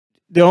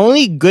the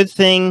only good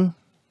thing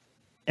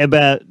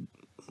about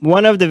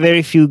one of the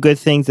very few good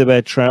things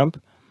about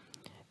Trump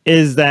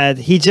is that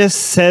he just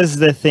says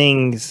the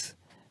things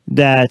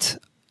that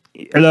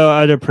a lot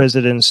of other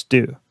presidents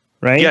do,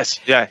 right? Yes,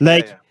 yeah.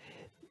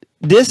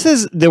 This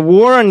is the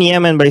war on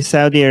Yemen by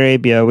Saudi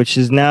Arabia, which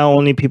is now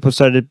only people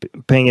started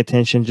paying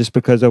attention just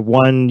because of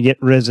one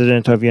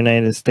resident of the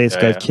United States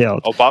got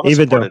killed. Obama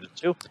supported it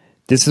too.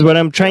 This is what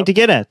I'm trying to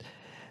get at.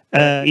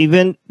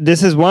 Even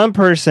this is one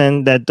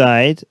person that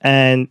died,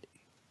 and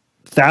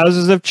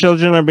thousands of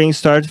children are being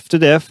starved to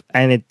death,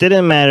 and it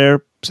didn't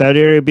matter.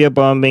 Saudi Arabia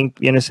bombing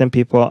innocent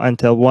people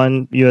until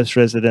one U.S.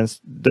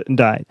 resident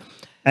died.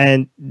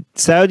 And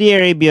Saudi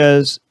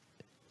Arabia's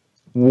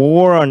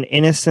war on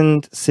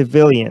innocent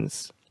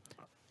civilians,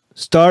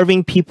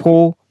 starving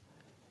people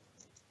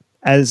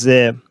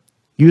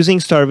using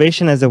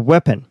starvation as a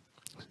weapon,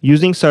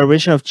 using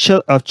starvation of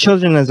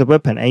children as a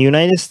weapon, and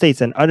United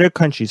States and other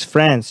countries,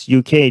 France,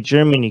 UK,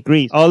 Germany,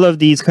 Greece, all of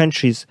these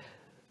countries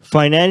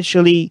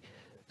financially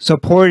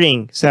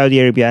supporting Saudi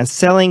Arabia and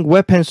selling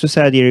weapons to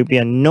Saudi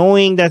Arabia,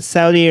 knowing that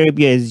Saudi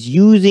Arabia is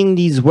using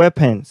these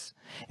weapons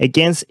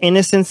against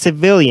innocent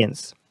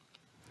civilians.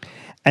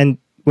 And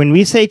when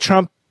we say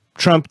Trump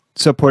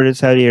supported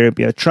Saudi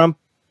Arabia, Trump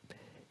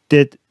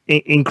did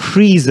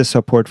increase the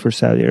support for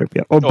Saudi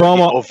Arabia.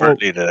 Obama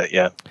overtly did it,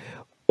 yeah.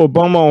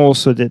 Obama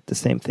also did the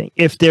same thing.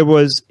 If there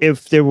was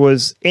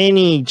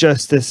any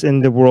justice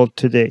in the world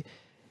today,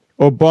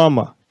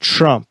 Obama,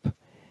 Trump,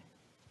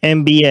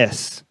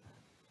 MBS,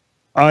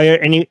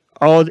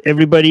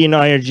 everybody in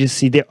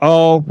IRGC, they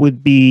all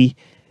would be,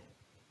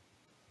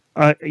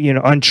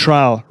 on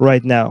trial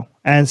right now,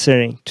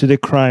 answering to the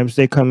crimes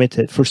they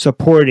committed for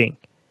supporting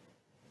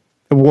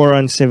a war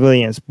on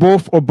civilians.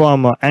 Both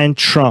Obama and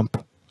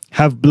Trump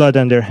have blood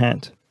on their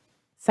hand.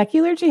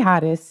 Secular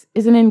Jihadists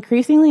is an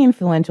increasingly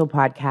influential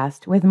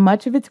podcast with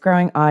much of its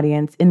growing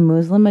audience in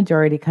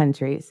Muslim-majority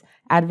countries,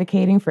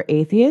 advocating for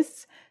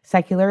atheists,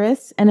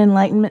 secularists, and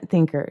Enlightenment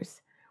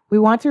thinkers. We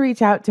want to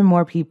reach out to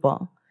more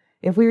people.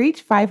 If we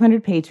reach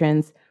 500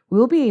 patrons, we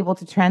will be able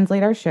to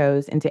translate our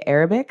shows into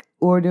Arabic,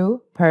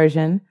 Urdu,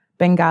 Persian,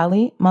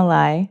 Bengali,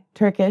 Malay,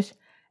 Turkish,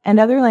 and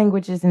other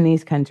languages in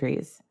these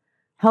countries.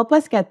 Help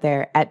us get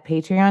there at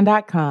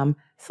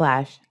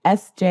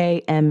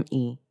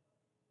patreon.com/SJME.